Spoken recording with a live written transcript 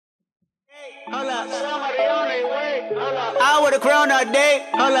Hold up. Somebody on their way. Hold up. I with a crown all day.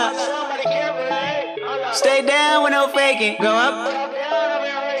 Hold up. Somebody careful. Hold up. Stay down with no faking. Go up.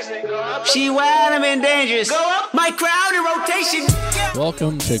 She wild, I'm in dangerous. Go up. My crowd in rotation.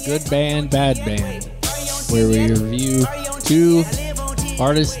 Welcome to Good Band, Bad Band, where we review two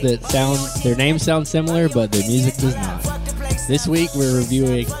artists that their names sound similar, but their music does not. This week we're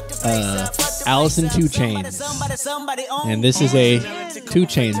reviewing Alice in 2 Chainz, and this is a 2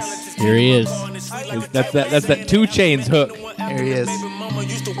 Chainz. Here he is. That's that 2 Chainz hook. Here he is.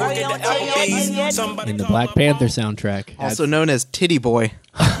 In the Black Panther soundtrack, Also known as Titty Boy.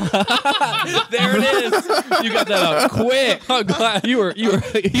 There it is. You got that out quick. I'm glad you were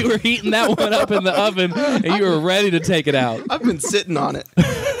heating that one up in the oven, and you were ready to take it out. I've been sitting on it.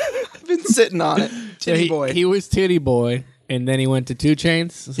 Titty Boy. He was Titty Boy, and then he went to 2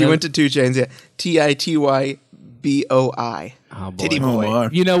 Chainz. He went to 2 Chainz, yeah. TITYBOI. Oh, boy. Titty Boy. Oh,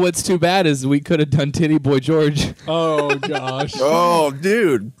 You know what's too bad is we could have done Titty Boy George. Oh, gosh. Oh,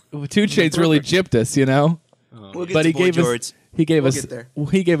 dude. 2 Chainz really gypped us, you know. We'll get But to he Boy gave George. us he gave We'll us get there.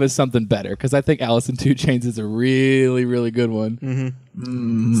 he gave us something better because I think Alice in 2 Chainz is a really, really good one.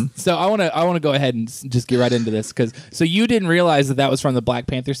 Mm-hmm. So I want to go ahead and just get right into this so you didn't realize that was from the Black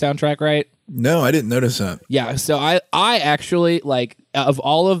Panther soundtrack, right? No, I didn't notice that. Yeah, so I actually, like, of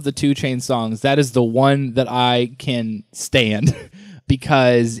all of the 2 Chainz songs, that is the one that I can stand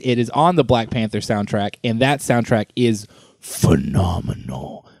because it is on the Black Panther soundtrack, and that soundtrack is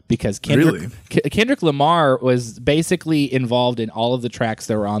phenomenal. Because Kendrick Lamar was basically involved in all of the tracks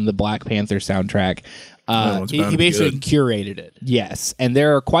that were on the Black Panther soundtrack. He basically curated it. Yes, and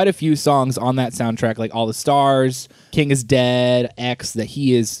there are quite a few songs on that soundtrack, like All the Stars, King is Dead, X, that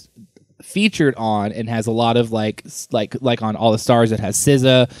he is featured on, and has a lot of like on All the Stars, it has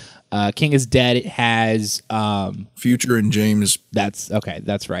SZA. King is Dead, it has Future and James. That's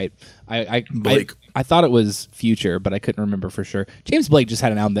right. Blake. I thought it was Future, but I couldn't remember for sure. James Blake just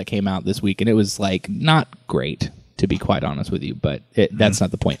had an album that came out this week, and it was like not great, to be quite honest with you, but that's not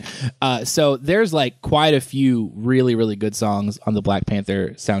the point. So there's like quite a few really, really good songs on the Black Panther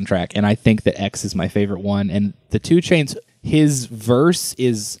soundtrack, and I think that X is my favorite one. And the 2 Chainz, his verse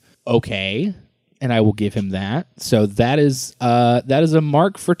is okay, and I will give him that. So that is a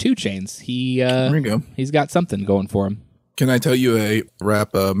mark for 2 Chainz. There we go. He's got something going for him. Can I tell you a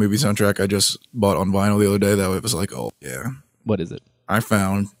rap movie soundtrack I just bought on vinyl the other day that it was like, oh, yeah. What is it? I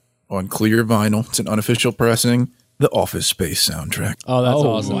found on clear vinyl, it's an unofficial pressing, the Office Space soundtrack. Oh, that's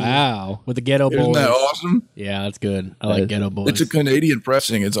awesome. Wow. With the Ghetto Boys. Isn't that awesome? Yeah, that's good. I like Ghetto Boys. It's a Canadian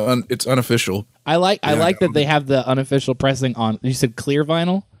pressing. It's unofficial. I like that they have the unofficial pressing on. You said clear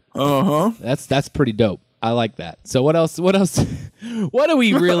vinyl? Uh-huh. That's pretty dope. I like that. So what else? What do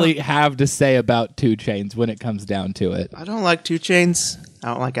we really have to say about 2 Chainz when it comes down to it? I don't like 2 Chainz. I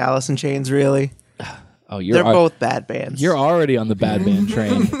don't like Alice in Chains, really. Oh, They're both bad bands. You're already on the bad band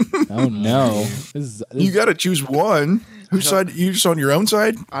train. Oh no. You got to choose one. Whose side? You just on your own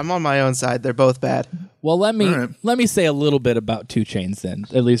side? I'm on my own side. They're both bad. Well, let me say a little bit about 2 Chainz then,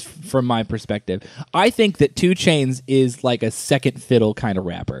 at least from my perspective. I think that 2 Chainz is like a second fiddle kind of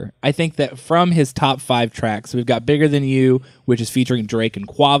rapper. I think that from his top 5 tracks, we've got Bigger Than You, which is featuring Drake and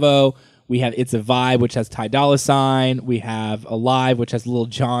Quavo. We have It's a Vibe, which has Ty Dolla $ign. We have Alive, which has Lil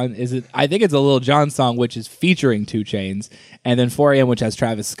Jon. I think it's a Lil Jon song, which is featuring 2 Chainz. And then 4 AM, which has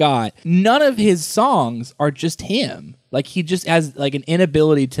Travis Scott. None of his songs are just him. Like, he just has like an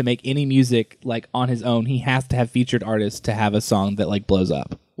inability to make any music like on his own. He has to have featured artists to have a song that like blows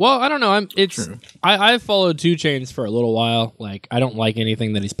up. Well, I don't know. I've followed 2 Chainz for a little while. Like, I don't like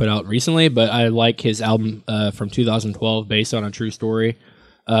anything that he's put out recently, but I like his album from 2012, Based on a True Story.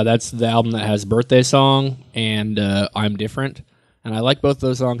 That's the album that has Birthday Song and I'm Different. And I like both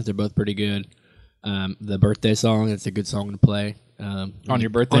those songs. They're both pretty good. The Birthday Song, it's a good song to play. On your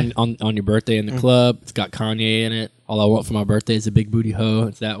birthday? On your birthday in the club. It's got Kanye in it. All I Want for My Birthday is a Big Booty Hoe.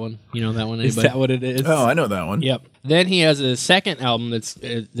 It's that one. You know that one? Is that what it is? Oh, I know that one. Yep. Then he has a second album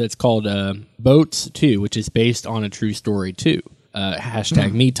that's called Boats 2, which is based on a true story too. #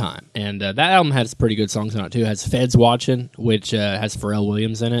 Me Time. And that album has pretty good songs on it too. It has Feds Watching, which has Pharrell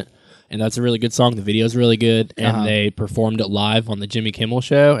Williams in it. And that's a really good song. The video's really good. And they performed it live on the Jimmy Kimmel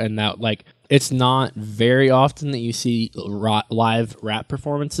Show. And that, like, it's not very often that you see live rap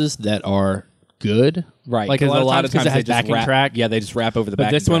performances that are good. Right. Like, a lot of times it has they just backing rap. track. Yeah, they just rap over the But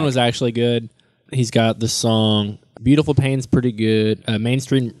backing this one track. was actually good. He's got the song Beautiful Pain's pretty good.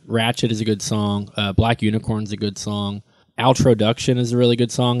 Mainstream Ratchet is a good song. Black Unicorn's a good song. Outroduction is a really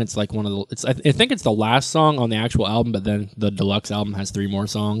good song. It's like one of the. I think it's the last song on the actual album, but then the deluxe album has 3 more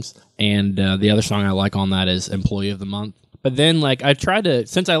songs. And the other song I like on that is Employee of the Month. But then, like, I tried to,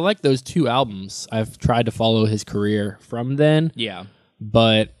 since I like those 2 albums, I've tried to follow his career from then. Yeah.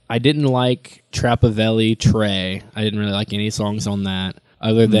 But I didn't like Trapavelli Trey. I didn't really like any songs on that.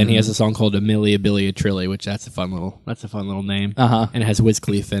 Other than he has a song called Amelia Billy Trilly, which that's a fun little name. Uh-huh. And it has Wiz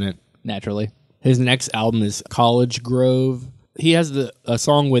Khalifa in it. Naturally. His next album is College Grove. He has a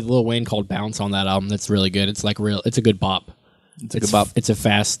song with Lil Wayne called Bounce on that album that's really good. It's like it's a good bop. It's a good bop. It's a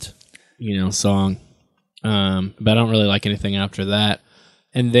fast, song. But I don't really like anything after that.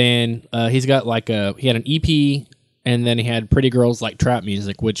 And then he's got he had an EP, and then he had Pretty Girls Like Trap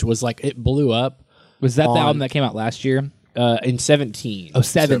Music, which was like, it blew up. Was that the album that came out last year? In 17. Oh,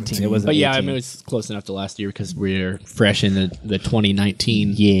 17. It wasn't But yeah, 18. I mean, it was close enough to last year because we're fresh in the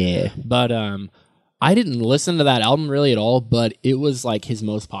 2019. Yeah. But I didn't listen to that album really at all, but it was like his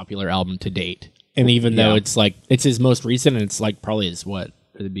most popular album to date. And even though it's his most recent, and it's like probably his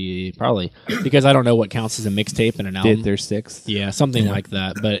it'd be probably because I don't know what counts as a mixtape and an album. Did their 6th? Yeah, something like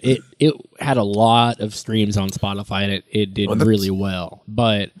that. But it had a lot of streams on Spotify, and it did really well.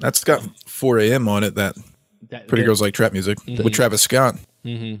 But That's got 4 a.m. on it. That Pretty Girls Like Trap Music with Travis Scott.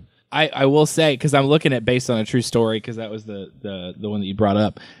 I will say, because I'm looking at Based on a True Story, because that was the one that you brought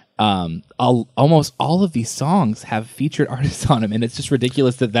up. Almost all of these songs have featured artists on them, and it's just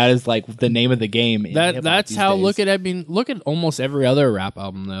ridiculous that is like the name of the game. in hip-hop that's these how days. look at almost every other rap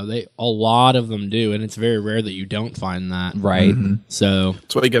album though. A lot of them do, and it's very rare that you don't find that. Right. So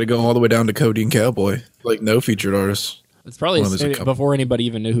That's why you got to go all the way down to Codeine Cowboy. Like no featured artists. it's probably Well, there's a couple. before anybody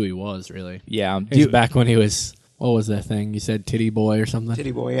even knew who he was. Really, Yeah. it was back when he was. What was that thing you said? Titty Boy or something? Titty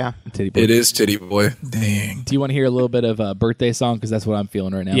Boy, yeah. Titty Boy. It is Titty Boy. Dang. Do you want to hear a little bit of a birthday song? Because that's what I'm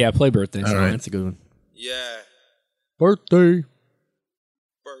feeling right now. Yeah, play Birthday song. right. That's a good one. Yeah, Birthday.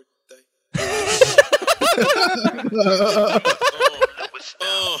 birthday.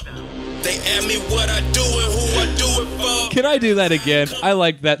 They ask me what I do and who I do it for. Can I do that again? I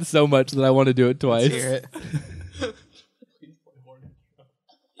like that so much that I want to do it twice. Hear it.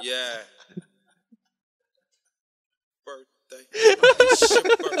 Yeah. Birthday. It's your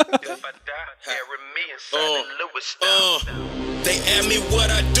birthday. They ask me what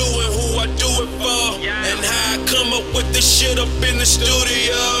I do and who I do it for, and how I come up with this shit up in the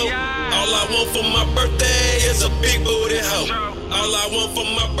studio. All I want for my birthday is a big booty hoe. All I want for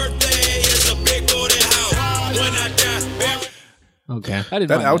my birthday is a big booty hoe. When I die, bury. Okay. I didn't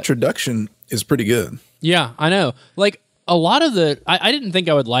That mind introduction is pretty good. Yeah, I know. Like a lot of I didn't think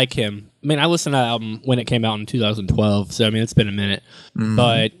I would like him. I mean, I listened to that album when it came out in 2012, so I mean, it's been a minute.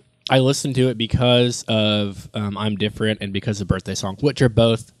 But I listened to it because of I'm Different and because of Birthday Song, which are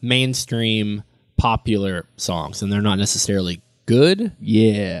both mainstream popular songs, and they're not necessarily good.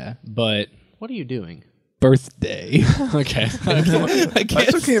 Yeah. But what are you doing? Birthday. Okay. I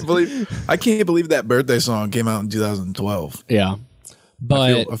I can't believe that birthday song came out in 2012. Yeah.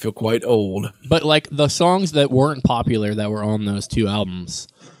 But I feel quite old. But like the songs that weren't popular that were on those 2 albums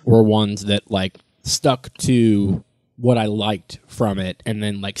were ones that like stuck to what I liked from it, and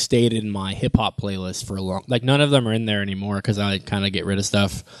then like stayed in my hip hop playlist for a long. Like none of them are in there anymore because I kind of get rid of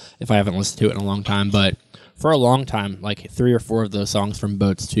stuff if I haven't listened to it in a long time. But for a long time, like 3 or 4 of those songs from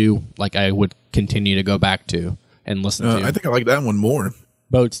Boats 2, like I would continue to go back to and listen to. I think I like that one more.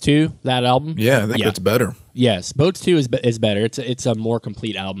 Boats 2, that album. Yeah, I think that's better. Yes, Boats 2 is better. It's a more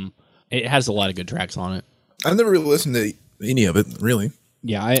complete album. It has a lot of good tracks on it. I've never really listened to any of it, really.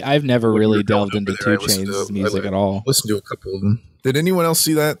 Yeah, I've never really delved into There, I 2 listened Chainz to- music at all. Listen to a couple of them. Did anyone else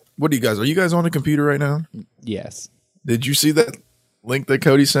see that? What do you guys? Are you guys on a computer right now? Yes. Did you see that link that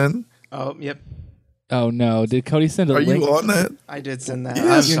Cody sent? Oh, yep. Oh no! Did Cody send a Are link? you on that? I did send that.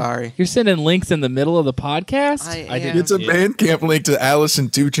 Yes. I'm sorry. You're sending links in the middle of the podcast? I did- am. It's a Bandcamp link to Alice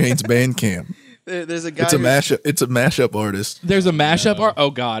and 2 Chainz Bandcamp. There's a guy. It's a who- mashup. It's a mashup artist. There's a mashup art. Oh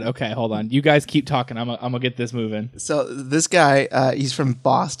God. Okay, hold on. You guys keep talking. I'm gonna get this moving. So this guy, he's from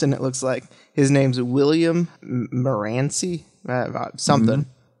Boston. It looks like his name's William Morancy, something.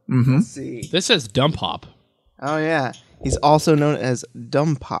 Mm-hmm. Let's see. This says Dump Hop. Oh yeah, he's also known as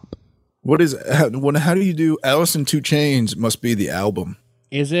Dumb Pop. What is? How do you do? Alice and 2 Chainz must be the album.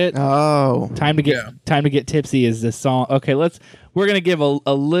 Is it Oh, time to get tipsy? Is this song? Okay, we're gonna give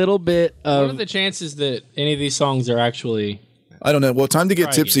a little bit What are of. the chances that any of these songs are actually? I don't know. Well, time to get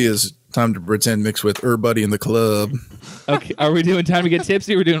Try tipsy is time to pretend mixed with Buddy in the club. Okay, are we doing time to get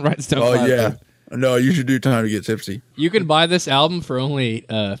tipsy? Or we're doing right stuff. Oh yeah. No, you should do time to get tipsy. You can buy this album for only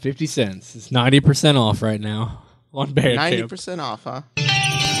 50 cents. It's 90% off right now on Bandcamp. 90% off, huh?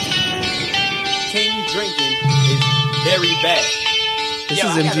 King drinking is very bad. This is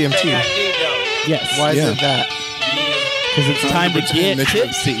MGMT. Yes. Why is Yeah. it that? Because it's time to get mixed with-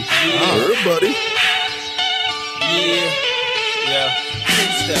 tipsy. Buddy. Yeah.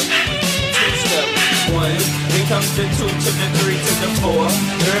 step, two-step, one. Then comes the 2 to the 3 to the 4.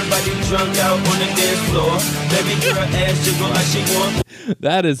 Everybody drunk out on the dance floor. Baby girl ass jiggle like she want.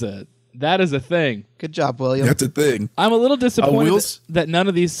 That is a thing. Good job, William. That's a thing. I'm a little disappointed Wheels? that none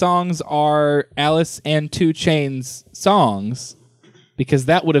of these songs are Alice and 2 Chainz songs, because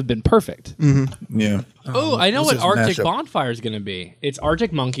that would have been perfect. Yeah. Oh, I know This what is Arctic mashup. Bonfire is going to be. It's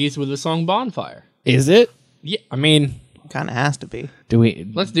Arctic Monkeys with the song Bonfire. Is it? Yeah, I mean, Kind of has to be. Do we?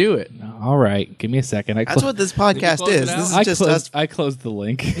 let's do it. All right. Give me a second. That's what this podcast close it is. out? This is I just closed. us. I closed the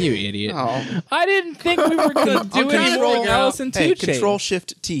link. You idiot. Oh. I didn't think we were going to do any more Control- Alice and 2 Hey, Chainz. Control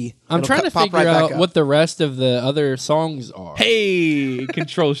Shift T. I'm It'll trying to pop figure right back out up. what the rest of the other songs are. Hey,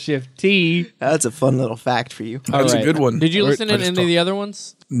 Control Shift T. That's a fun little fact for you. That's right. a good one. Did you Or- listen to I any just of the other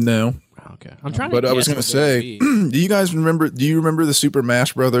ones? No. Okay. I'm trying But to I was guess going to what they say, would be. do you remember the Super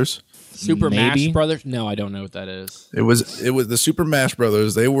Mash Brothers? Super Maybe. Mash Brothers? No, I don't know what that is. It was the Super Mash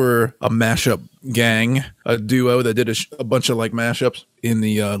Brothers. They were a mashup gang, a duo that did a bunch of like mashups in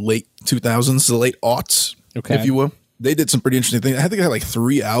the late 2000s, the late aughts, Okay. if you will. They did some pretty interesting things. I think they had like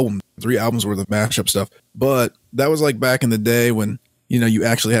three albums worth of mashup stuff. But that was like back in the day when, you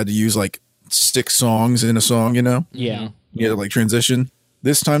actually had to use like 6 songs in a song, Yeah. You had to like transition.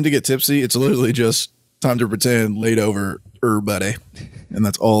 This Time to Get Tipsy, it's literally just Time to Pretend laid over everybody. And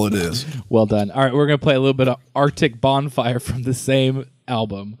that's all it is. Well done. All right, we're going to play a little bit of Arctic Bonfire from the same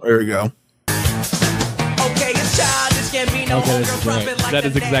album. There we go. Okay, it's childish, can't be no Okay, this is homegirl right. like That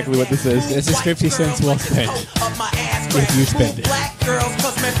is exactly what this is. This is 50 cents well spent. If you spend it. Black girls,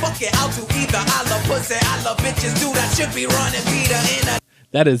 cause man, fuck it, I'll do either. I love pussy, I love bitches, dude, I should be running Peter in a.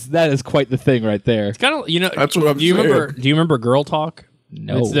 That is quite the thing right there. Kind of, That's what I'm do you saying. remember Girl Talk?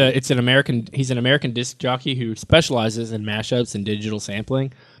 No. He's an American disc jockey who specializes in mashups and digital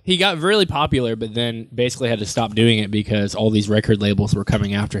sampling. He got really popular, but then basically had to stop doing it because all these record labels were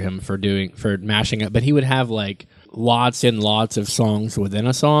coming after him for mashing it. But he would have like lots and lots of songs within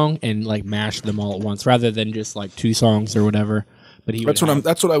a song and like mash them all at once rather than just like 2 songs or whatever. But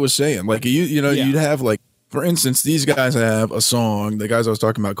That's what I was saying. Like you'd have like, for instance, these guys have a song, the guys I was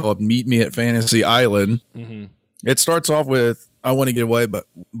talking about, called "Meet Me at Fantasy Island." Mm-hmm. It starts off with "I Want to Get Away" by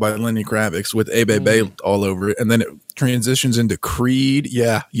Lenny Kravitz with "A Baby" all over it, and then it transitions into Creed.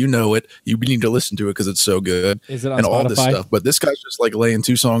 Yeah, you know it. You need to listen to it because it's so good. Is it on and all this Spotify? stuff? But this guy's just like laying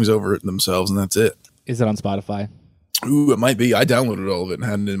 2 songs over it themselves, and that's it. Is it on Spotify? Ooh, it might be. I downloaded all of it and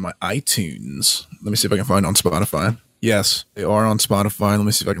had it in my iTunes. Let me see if I can find it on Spotify. Yes, they are on Spotify. Let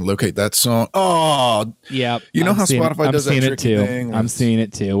me see if I can locate that song. Oh, Yeah. You know how Spotify does that it tricky too. thing? I'm seeing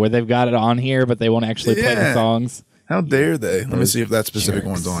it too, where they've got it on here, but they won't actually play the Yeah. songs. how dare they? Let me see if that specific jerks.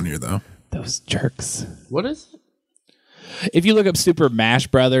 one's on here, though. Those jerks. What is it? If you look up Super Mash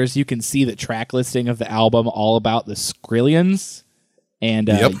Brothers, you can see the track listing of the album all about the Skrillions, and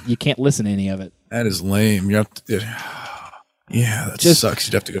Yep. you can't listen to any of it. That is lame. You have to, yeah, that Just- sucks.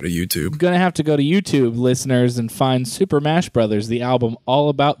 You'd have to go to YouTube. Gonna have to go to YouTube, listeners, and find Super Mash Brothers, the album all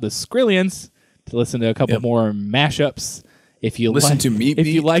about the Skrillions, to listen to a couple Yep. more mashups. If you Listen to Meet if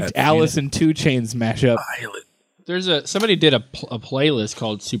Me you liked at Alice and 2 Chainz mashup, There's somebody did a playlist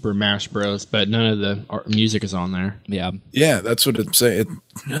called Super Mash Bros, but none of the music is on there. yeah, Yeah, that's what it's saying.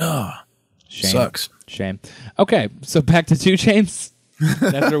 shame. Sucks. Shame. Okay, so back to 2 Chainz.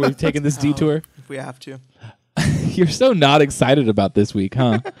 After we've taken this detour, If we have to. you're so not excited about this week,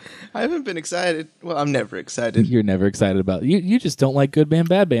 huh? I haven't been excited. Well, I'm never excited. You're never excited about you. You just don't like Good Band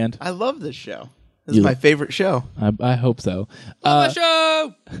Bad Band. I love this show. This You- is my favorite show. I hope so.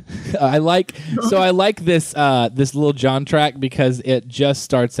 Show! I like this this Lil Jon track because it just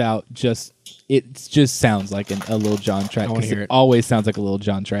starts out it just sounds like a Lil Jon track. I wanna 'cause hear it. Always sounds like a Lil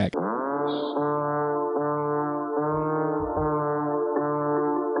Jon track.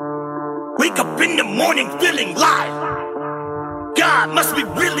 Wake up in the morning feeling live. God must be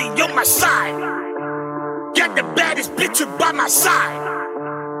really on my side. Got the baddest bitch by my side.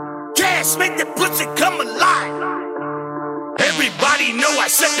 Cash make the pussy come alive. Everybody know I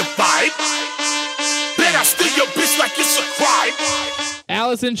set the vibe. Bet I steal your bitch like it's a crime.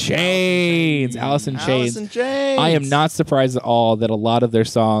 Alice in Chains. Alice in Chains. Alice in Chains. I am not surprised at all that a lot of their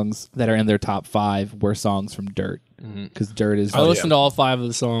songs that are in their top 5 were songs from Dirt. Because Dirt is. I listened to all 5 of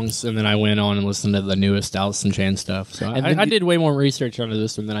the songs, and then I went on and listened to the newest Alice in Chains stuff. So And then I did way more research onto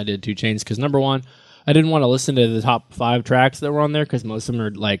this one than I did 2 Chainz, because number one, I didn't want to listen to the top 5 tracks that were on there, because most of them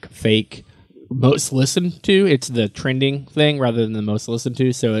are like fake most listened to. It's the trending thing rather than the most listened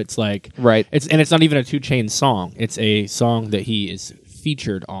to. So it's like Right. It's not even a 2 Chainz song. It's a song that he is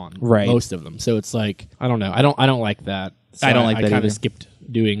featured on. Right. Most of them. So it's like I don't know. I don't like that. So I don't like I that kind either. of skipped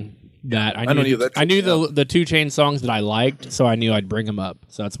doing that I don't knew. either. That I knew tripped me the 2 Chainz songs that I liked, so I knew I'd bring them up.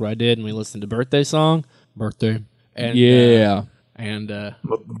 So that's what I did, and we listened to Birthday Song, Birthday, and Yeah.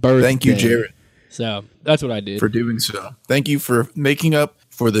 Thank you, Jared, so that's what I did. for doing so. Thank you for making up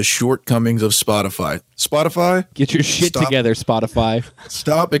for the shortcomings of Spotify. Spotify, Get your shit Stop. together, Spotify.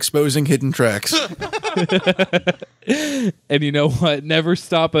 stop exposing hidden tracks. And you know what? Never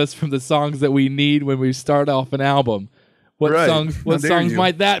stop us from the songs that we need when we start off an album. What Right. songs? How What dare songs you.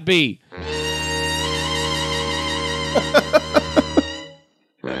 might that be?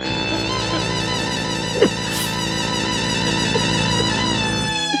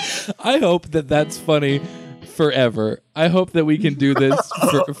 I hope that that's funny forever. I hope that we can do this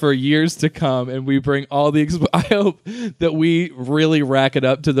for years to come, and we bring all the. I hope that we really rack it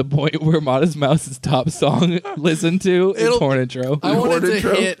up to the point where Modest Mouse's top song listened to is Horn Intro. I want Horn it to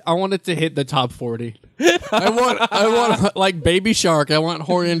intro? hit. I want it to hit the top 40. I want like Baby Shark. I want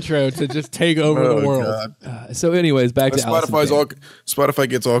Horn Intro to just take over the world. God. So, anyways, back to Allison Spotify's Chain. all Spotify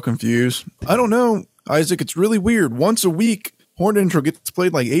gets all confused. I don't know, Isaac. It's really weird. Once a week, Horn Intro gets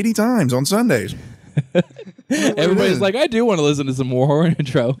played like 80 times on Sundays. Everybody's like, I do want to listen to some more Horn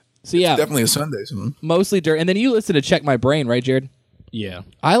Intro. So yeah, Definitely a Sunday song. mostly during. And then you listen to Check My Brain, right, Jared? Yeah.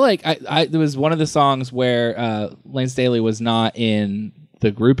 I there was one of the songs where Lane Staley was not in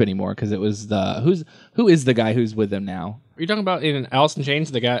the group anymore because it was who is the guy who's with them now? Are you talking about in Alice in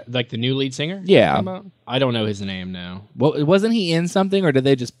Chains, the guy, like the new lead singer? Yeah. Talking about? I don't know his name now. Well, wasn't he in something, or did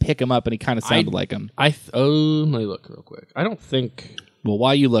they just pick him up and he kind of sounded like him? Let me look real quick. I don't think. Well,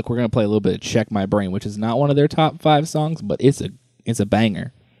 while you look, we're gonna play a little bit of Check My Brain, which is not one of their top 5 songs, but it's a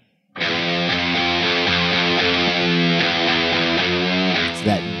banger. It's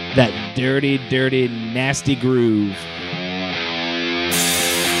that dirty, dirty, nasty groove.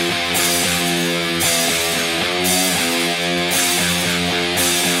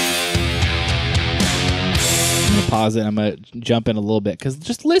 I'm gonna pause it. I'm gonna jump in a little bit because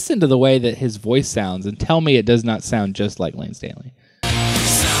just listen to the way that his voice sounds and tell me it does not sound just like Lane Staley.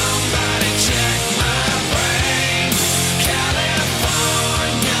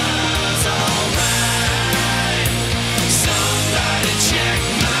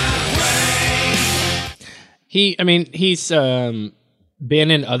 He's been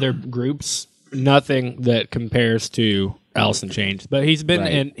in other groups. Nothing that compares to Alice in Chains, but he's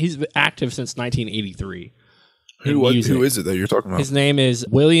been he's active since 1983. Who is it that you're talking about? His name is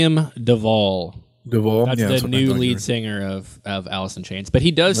William Duvall. Duvall. That's Yeah, the what I new thought you lead were- singer of Alice in Chains. But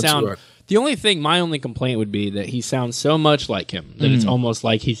he does That's sound. right. The only thing, my only complaint would be that he sounds so much like him that it's almost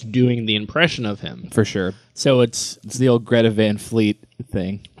like he's doing the impression of him. For sure. So it's the old Greta Van Fleet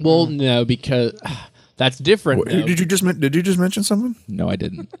thing. well, no, because that's different. Who though. did you just mention something? No, I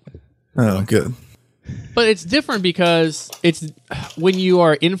didn't. Oh, good. But it's different because it's when you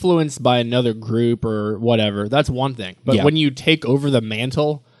are influenced by another group or whatever, that's one thing. But Yeah. when you take over the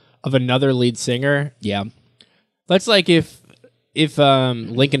mantle of another lead singer, Yeah. that's like if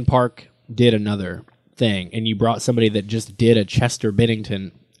Linkin Park did another thing and you brought somebody that just did a Chester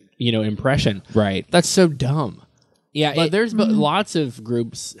Bennington, impression. Right. That's so dumb. Yeah. But there's lots of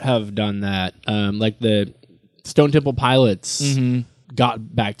groups have done that. Like the Stone Temple Pilots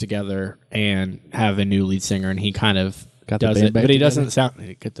got back together and have a new lead singer, and he kind of Got the does band it, back but he together? doesn't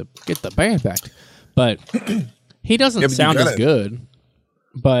sound get the band back. But he doesn't Yeah, but you sound as gotta- good.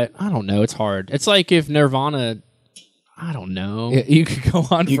 But I don't know. It's hard. It's like if Nirvana. I don't know. you could go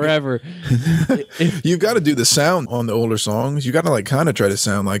on forever. You've got to do the sound on the older songs. You got to kind of try to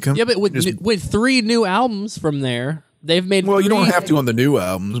sound like him. Yeah, but with Just- with 3 new albums from there, they've made. well, you don't 3 have to on the new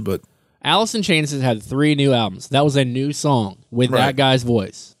albums, but Alice in Chains has had 3 new albums. That was a new song with that Right. guy's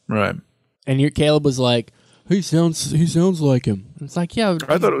voice. right. And Caleb was like, he sounds like him. It's like, yeah.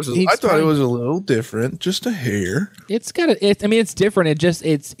 I thought it was. he's I thought it trying- was a little different, just a hair. It's got I mean, it's different.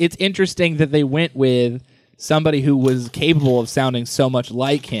 It's interesting that they went with somebody who was capable of sounding so much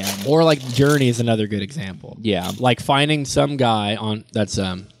like him. Or like Journey is another good example. Yeah. Like finding some guy on that's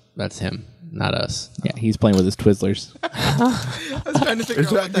him, not us. Yeah, he's playing with his Twizzlers. I was trying to figure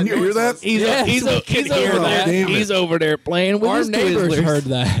out what Can you hear noise that? was. He's hear over that. there. Damn it. He's over there playing with Our his neighbors Twizzlers. heard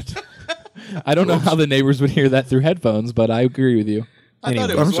that. I don't know how the neighbors would hear that through headphones, but I agree with you. I thought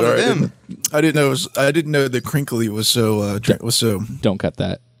it I'm was one sorry. of them. I didn't know the crinkly was so. Was so. Don't cut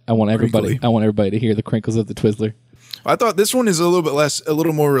that. I want everybody to hear the crinkles of the Twizzler. I thought this one is a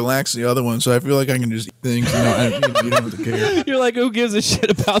little more relaxed than the other one, so I feel like I can just eat things. You don't have to care. You're like, who gives a shit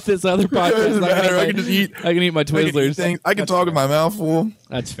about this other podcast? Doesn't matter. I can just eat. I can eat my I can eat Twizzlers. things. I can talk with my mouth full.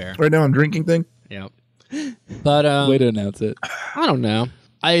 That's fair. Right now I'm drinking thing. Yeah. But Way to announce it. I don't know.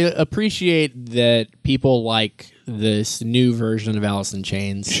 I appreciate that people like this new version of Alice in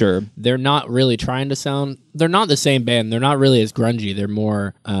Chains. Sure. They're not really trying to sound... They're not the same band. They're not really as grungy. They're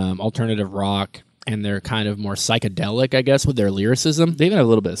more alternative rock, and they're kind of more psychedelic, I guess, with their lyricism. They even have a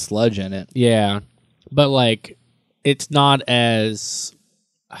little bit of sludge in it. Yeah. But, like, it's not as...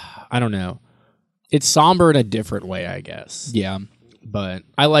 I don't know. It's somber in a different way, I guess. Yeah. But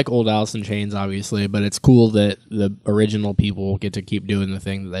I like old Alice in Chains, obviously, but it's cool that the original people get to keep doing the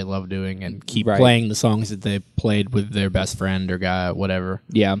thing that they love doing and keep Right. playing the songs that they played with their best friend or guy, whatever.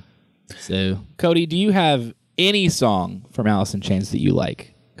 Yeah. So, Cody, do you have any song from Alice in Chains that you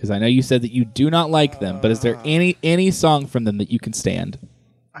like? Because I know you said that you do not like them, but is there any song from them that you can stand?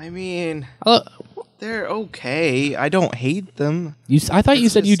 I mean, I they're okay. I don't hate them. I thought you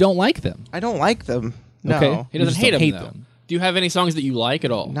It's said you just- don't like them. I don't like them. No. Okay. he You doesn't just hate don't them, though. Do you have any songs that you like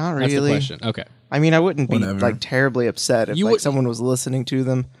at all? Not That's the really. question. Okay. I mean, I wouldn't be Whatever. like terribly upset if You like would- someone was listening to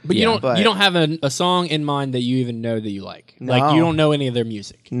them. But Yeah. you don't have a song in mind that you even know that you like. Like No. you don't know any of their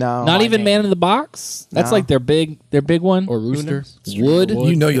music. No. Not even name. Man in the Box? That's No. like their big one. Or Rooster. Wood.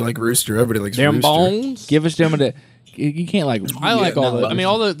 You know you like Rooster. Everybody likes Them Rooster. Bones. Give us them a... You can't like... I like all the. I mean,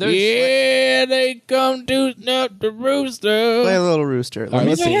 all the. There's Yeah, they come to snuff the rooster. Play a little Rooster. All right,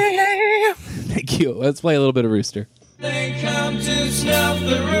 let's see. Thank you. Let's play a little bit of Rooster. They come to snuff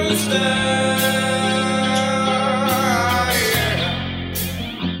the rooster.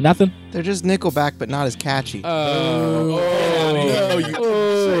 Nothing? They're just Nickelback, but not as catchy. No, you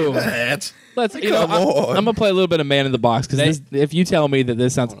Oh. that. Let's. You Come know, on. I'm gonna play a little bit of Man in the Box because if you tell me that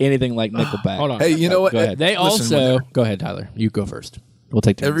this sounds anything like Nickelback, Hold on. Hey, you know what? Go ahead. They Listen, also. Go ahead, Tyler. You go first. we'll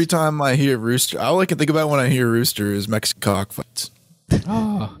take turns. Every time I hear Rooster, all I can think about when I hear Rooster is Mexican cockfights.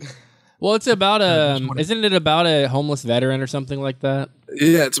 Well, it's about isn't it about a homeless veteran or something like that?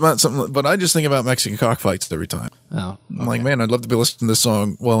 Yeah, it's about something, but I just think about Mexican cockfights every time. Oh, I'm like, man, I'd love to be listening to this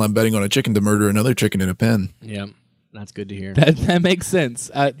song while I'm betting on a chicken to murder another chicken in a pen. yeah, that's good to hear. That makes sense.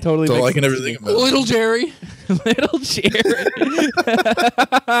 Totally That's all I makes can sense. ever think about. Little Jerry. Little Jerry.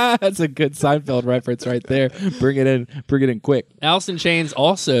 That's a good Seinfeld reference right there. Bring it in quick. Alice in Chains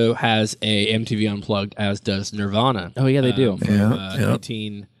also has a MTV Unplugged, as does Nirvana. Oh yeah, they do. From, Yeah, yeah.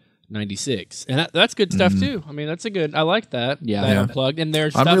 1996, and that's good stuff too. I mean, that's a good. I like that. Yeah. that Yeah. Unplugged, and their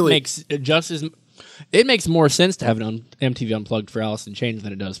I'm stuff really- makes just as. It makes more sense to have an MTV Unplugged for Alice in Chains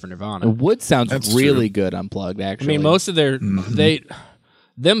than it does for Nirvana. Wood sounds That's really true. good unplugged. I Actually, mean, most of their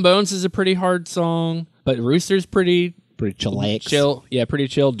Them Bones is a pretty hard song, but Rooster's pretty chillax. chill. Yeah, pretty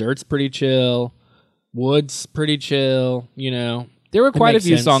chill. Dirt's pretty chill. Wood's pretty chill. You know, There were It quite a makes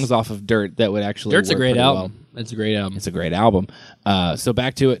few sense. songs off of Dirt that would actually. Dirt's a work great pretty album. well. It's a great album. It's a great album. So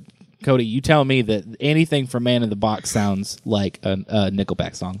back to it, Cody. You tell me that anything from Man in the Box sounds like a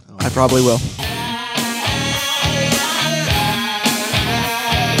Nickelback song. I probably will.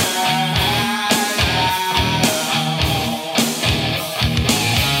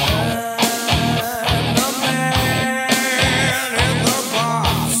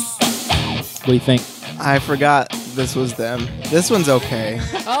 What do you think? I forgot this was them. This one's okay.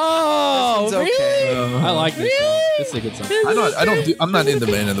 Oh, It's okay. I like this song. This is a good song. I'm not into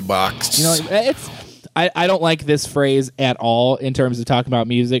Man in the Box. You know, it's. I don't like this phrase at all in terms of talking about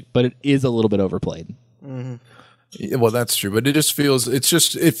music, but it is a little bit overplayed. Yeah, well, that's true, but it just feels. It's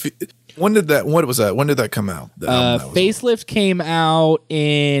just if. When did that? What was that? When did that come out? The album that was Facelift came out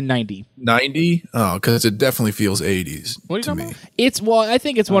in '90. 90. Oh, because it definitely feels 80s. What are you to talking me. about? It's I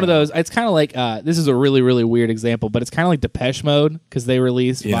think it's one of those. It's kind of like this is a really really weird example, but it's kind of like Depeche Mode because they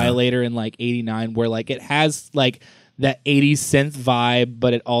released Yeah. Violator in like '89, where like it has like that '80s synth vibe,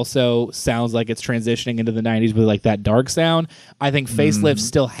 but it also sounds like it's transitioning into the '90s with like that dark sound. I think Facelift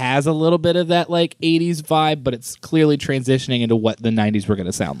still has a little bit of that like '80s vibe, but it's clearly transitioning into what the '90s were going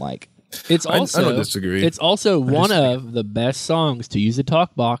to sound like. It's I also. don't disagree. It's also one of the best songs to use a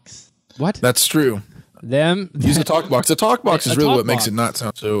talk box. What? That's true. Use a talk box. A talk box is A really talk what makes box. it not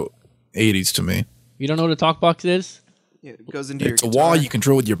sound so 80s to me. You don't know what a talk box is? It goes into your It's a guitar. wall you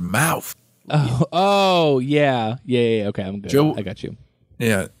control with your mouth. Oh yeah. Okay, I'm good. Joe- I got you.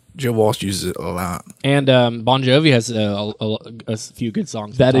 Yeah, Joe Walsh uses it a lot. And Bon Jovi has a few good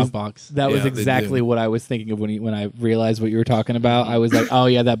songs. That for is talk box. That was Yeah, they exactly do. what I was thinking of when I realized what you were talking about. I was like, oh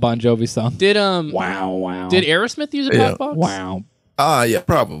yeah, that Bon Jovi song. Did Wow. Did Aerosmith use a Yeah. talk box? Wow. Yeah,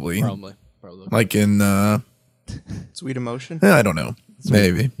 probably. Probably. Like in, Sweet Emotion. I don't know.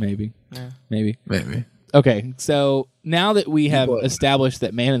 Maybe. Maybe. Maybe. Maybe. Okay, so now that we have established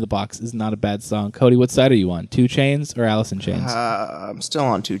that Man in the Box is not a bad song, Cody, what side are you on? 2 Chainz or Alice in Chains? I'm still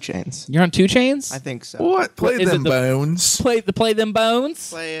on 2 Chainz. You're on 2 Chainz? I think so. What? Play Is it them the- bones. Play them bones?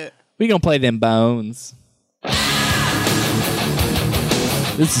 Play it. We gonna play them bones.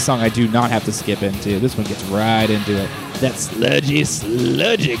 This is a song I do not have to skip into. This one gets right into it. That sludgy,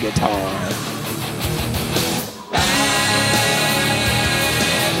 sludgy guitar.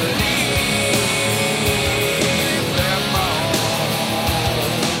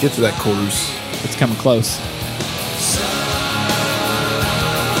 Get to that chorus. It's coming close.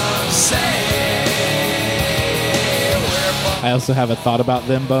 I also have a thought about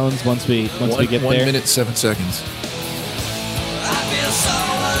them bones once we get One there. 1 minute, 7 seconds.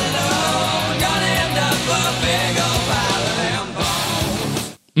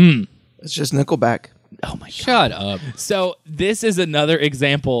 It's just Nickelback. Oh my god. Shut up. So this is another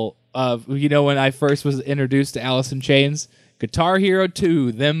example of, when I first was introduced to Alice in Chains, Guitar Hero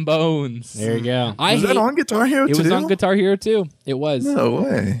 2, Them Bones. There you go. Was that on Guitar Hero It 2? was on Guitar Hero 2. It was. No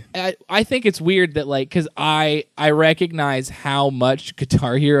way. I think it's weird that because I recognize how much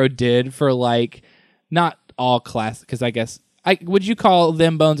Guitar Hero did for not all classic, because I guess would you call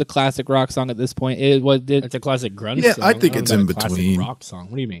Them Bones a classic rock song at this point? It's a classic grunge Yeah, song. I think don't it's know in about a classic between. rock song.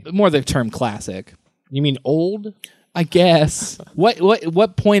 What do you mean? more the term classic. You mean old? I guess.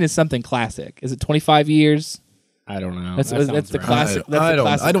 What point is something classic? Is it 25 years? I don't know. That's That the sounds right. classic. That's I the don't.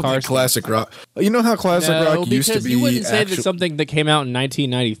 classic I don't car think song. classic rock. You know how classic No, rock used to because be. you wouldn't say that actual- something that came out in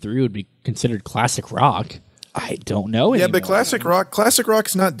 1993 would be considered classic rock. I don't know Yeah, anymore. but classic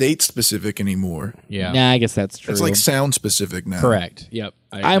rock's not date specific anymore. Yeah. Nah, I guess that's true. It's like sound specific now. Correct. Yep.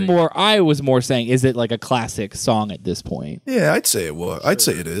 I agree. I was more saying, is it like a classic song at this point? Yeah, I'd say it was. I'd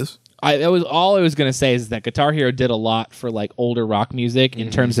say it is. That was all I was gonna say is that Guitar Hero did a lot for older rock music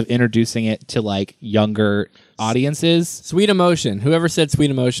in terms of introducing it to younger audiences. Sweet Emotion. Whoever said Sweet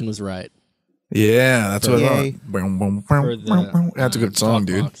Emotion was right. Yeah, that's what I Yay. thought. That's a good song,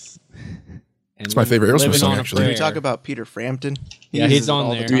 dude. It's my favorite Aerosmith song, actually. Can we talk about Peter Frampton? He Yeah, uses he's it on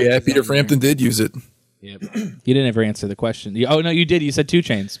all the there. time. Yeah, Peter Frampton did use it. Yep. You didn't ever answer the question. Oh no, you did. You said 2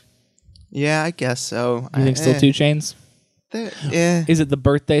 Chains. Yeah, I guess so. You think still 2 Chains? Yeah, Is it the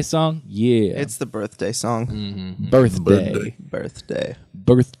birthday song? Yeah, it's the birthday song. birthday.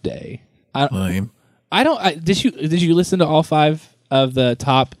 Birthday. Lame. Did you listen to all 5 of the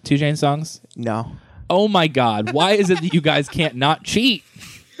top 2 Chainz songs? No. Oh my god, why is it that you guys can't not cheat?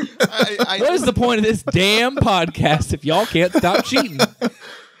 What is the point of this damn podcast if y'all can't stop cheating?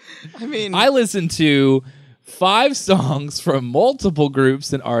 I mean, I listened to 5 songs from multiple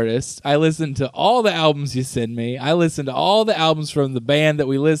groups and artists. I listened to all the albums you send me. I listened to all the albums from the band that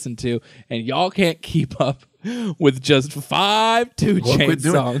we listened to, and y'all can't keep up with just 5 2 What we're Chainz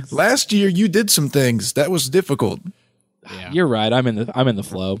doing- songs. Last year, you did some things that was difficult. You're right. I'm in the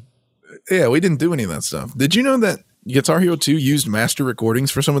flow. Yeah, we didn't do any of that stuff. Did you know that Guitar Hero 2 used master recordings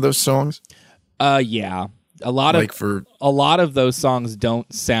for some of those songs? Yeah. A lot of those songs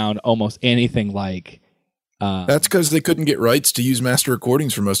don't sound almost anything like. That's because they couldn't get rights to use master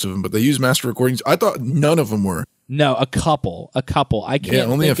recordings for most of them, but they use master recordings. I thought none of them were. No, a couple. I can't. Yeah,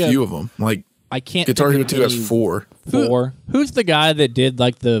 only a think few of them. Like I can't. Guitar think Hero of 2 has any 4. 4. Who's the guy that did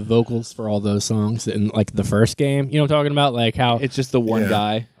the vocals for all those songs in the first game? You know what I'm talking about? Like how It's just the one Yeah.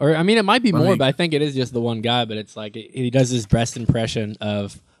 guy. or I mean it might be more, Like- but I think it is just the one guy, but it's he does his best impression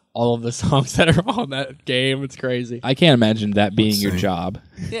of all of the songs that are on that game. It's crazy. I can't imagine that being your see. job.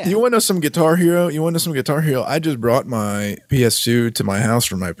 You want to know some Guitar Hero? I just brought my PS2 to my house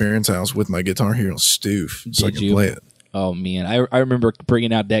from my parents' house with my Guitar Hero stoof so I Did can you? play it. Oh man, I remember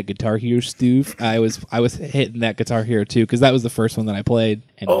bringing out that Guitar Hero stoof. I was hitting that Guitar Hero too because that was the first one that I played.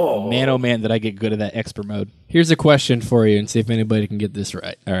 And man, oh man, did I get good at that expert mode. Here's a question for you and see if anybody can get this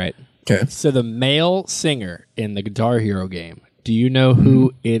right. All right, Okay. So the male singer in the Guitar Hero game, do you know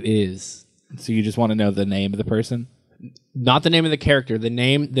who it is? so you just want to know the name of the person? Not the name of the character, the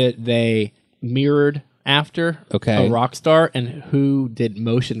name that they mirrored after Okay. a rock star, and who did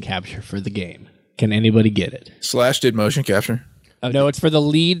motion capture for the game. Can anybody get it? Slash did motion capture. No, it's for the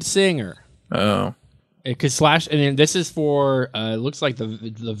lead singer. Oh. Because Slash, and then this is for, it looks like the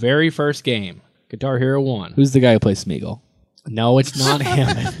very first game, Guitar Hero 1. Who's the guy who plays Smeagol? No, it's not him.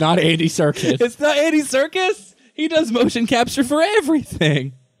 It's not Andy Serkis. It's not Andy Serkis. He does motion capture for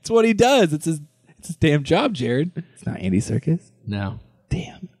everything. It's what he does. It's his damn job, Jared. It's not Andy Serkis. No.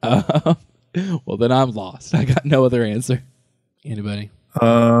 Damn. Well, then I'm lost. I got no other answer. Anybody?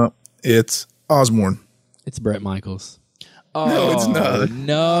 It's Osborne. It's Bret Michaels. No, it's not.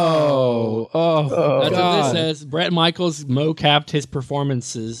 No. Oh, That's God. what this says. Bret Michaels mocapped his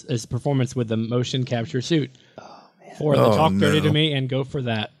performance with a motion capture suit. For the Oh, Talk Dirty no. to Me and Go For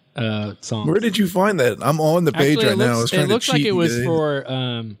That song. Where did you find that? I'm on the page Actually, right now. I was trying it looks to like cheat it was and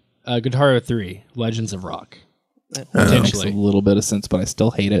for Guitar Hero 3, Legends of Rock. Makes a Potentially. little bit of sense, but I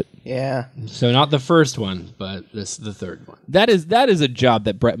still hate it. Yeah. So not the first one, but the third one. That is a job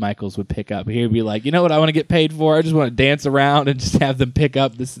that Bret Michaels would pick up. He'd be like, you know what I want to get paid for? I just want to dance around and just have them pick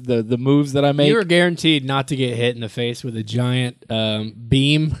up the moves that I make. You are guaranteed not to get hit in the face with a giant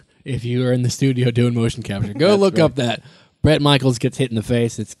beam if you are in the studio doing motion capture. Go look up that. Bret Michaels gets hit in the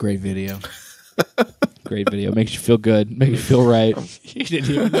face. It's a great video. Great video. Makes you feel good. Makes you feel right. You didn't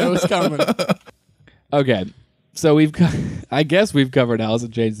even know it was coming. Okay. So I guess we've covered Alice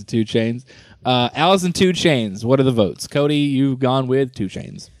in Chains and 2 Chainz. Alice in 2 Chainz, what are the votes? Cody, you've gone with 2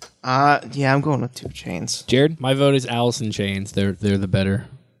 Chainz. Yeah, I'm going with 2 Chainz. Jared? My vote is Alice in Chains. They're the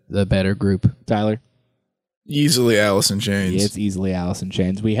better group. Tyler? Easily Alice in Chains. Yeah, it's easily Alice in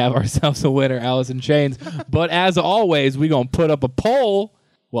Chains. We have ourselves a winner, Alice in Chains. But as always, we're going to put up a poll.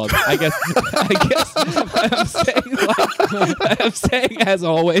 Well, I guess I'm saying as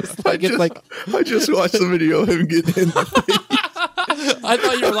always. I just watched the video of him getting in the face. I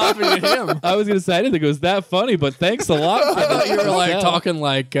thought you were laughing at him. I was going to say, I didn't think it was that funny, but thanks a lot. I thought you were talking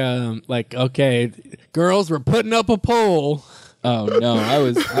okay, girls, we're putting up a poll. Oh no, I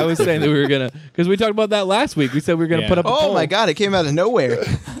was saying that we were gonna, because we talked about that last week. We said we were gonna put up a poll. Oh my god, it came out of nowhere.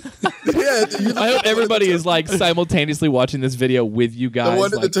 Yeah, I hope everybody is like simultaneously watching this video with you guys. The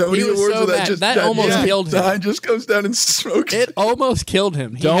one at the Tony he was Awards so where mad. That almost killed him. Just comes down and smokes. It almost killed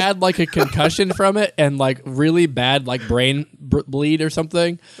him. He had like a concussion from it and like really bad like brain bleed or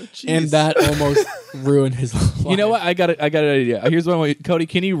something, and that almost ruined his life. You know what? I got an idea. Here's what I want. Cody,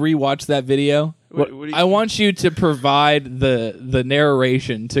 can you rewatch that video? What do you I want you to provide the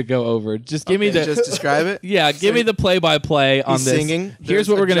narration to go over. Just give me the just describe it. Yeah, give me the play-by-play on He's this. singing. Here's There's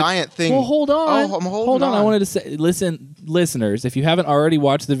what we're a gonna. giant thing. Well, hold on. Oh, I'm holding on. I wanted to say, listen, listeners, if you haven't already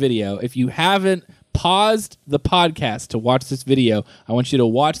watched the video, if you haven't paused the podcast to watch this video, I want you to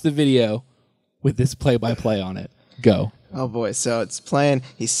watch the video with this play-by-play on it. Go. Oh boy, so it's playing.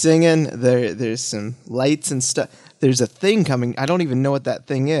 He's singing. There's some lights and stuff. There's a thing coming. I don't even know what that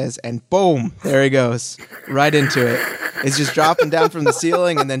thing is. And boom, there he goes, right into it. It's just dropping down from the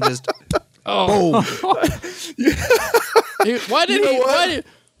ceiling and then just boom. Why did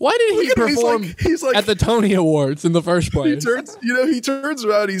he perform He's like at the Tony Awards in the first he place? turns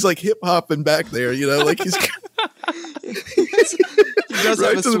around. He's like hip hopping back there. Like he's. He does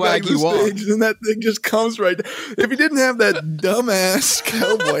right have a to the back of the swaggy walk. stage, and that thing just comes right down. If he didn't have that dumbass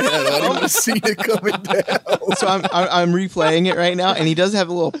cowboy hat on, he would have seen it coming down. So I'm replaying it right now, and he does have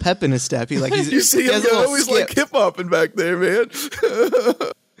a little pep in his step. He You see he him has a little go, he's skip. like hip hopping back there, man.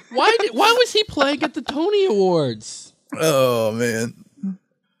 Why was he playing at the Tony Awards? Oh man,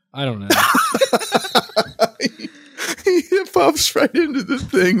 I don't know. he hip hops right into the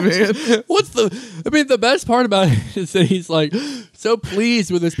thing, man. The best part about it is that he's like so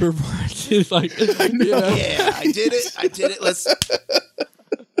pleased with his performance. He's like, Yeah, I did it. Let's.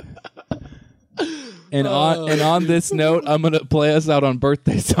 And on this note, I'm gonna play us out on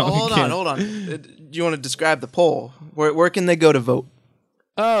birthday song. Hold again. on. Do you want to describe the poll? Where can they go to vote?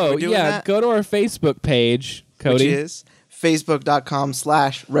 Oh doing yeah, that? go to our Facebook page, Cody. Which is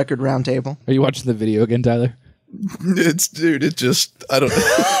facebook.com/Record Roundtable. Are you watching the video again, Tyler? It just, I don't know.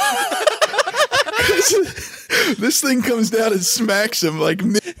 This thing comes down and smacks him like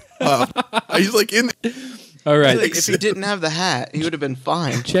he's like in. All right. Like, if he didn't have the hat, he would have been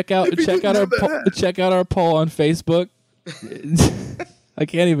fine. Check out our poll on Facebook. I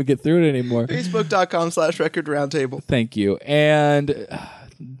can't even get through it anymore. Facebook.com/Record Roundtable. Thank you. And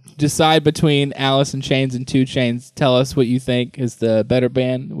decide between Alice in Chains and 2 Chainz. Tell us what you think is the better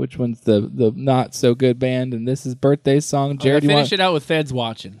band, which one's the not so good band, and this is birthday song. Jared, finish it out with Feds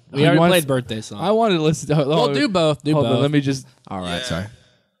watching. We already played birthday song. I wanted to listen to Well, do both. Hold on, let me just. All right, sorry.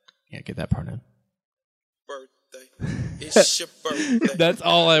 Can't get that part in. Birthday. It's your birthday. That's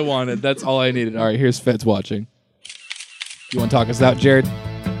all I wanted. That's all I needed. All right, here's Feds watching. You want to talk us out, Jared?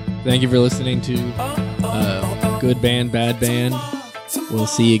 Thank you for listening to Good Band, Bad Band. We'll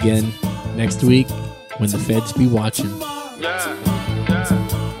see you again next week when the Feds be watching. Yeah.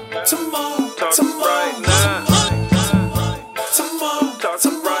 Talk right now.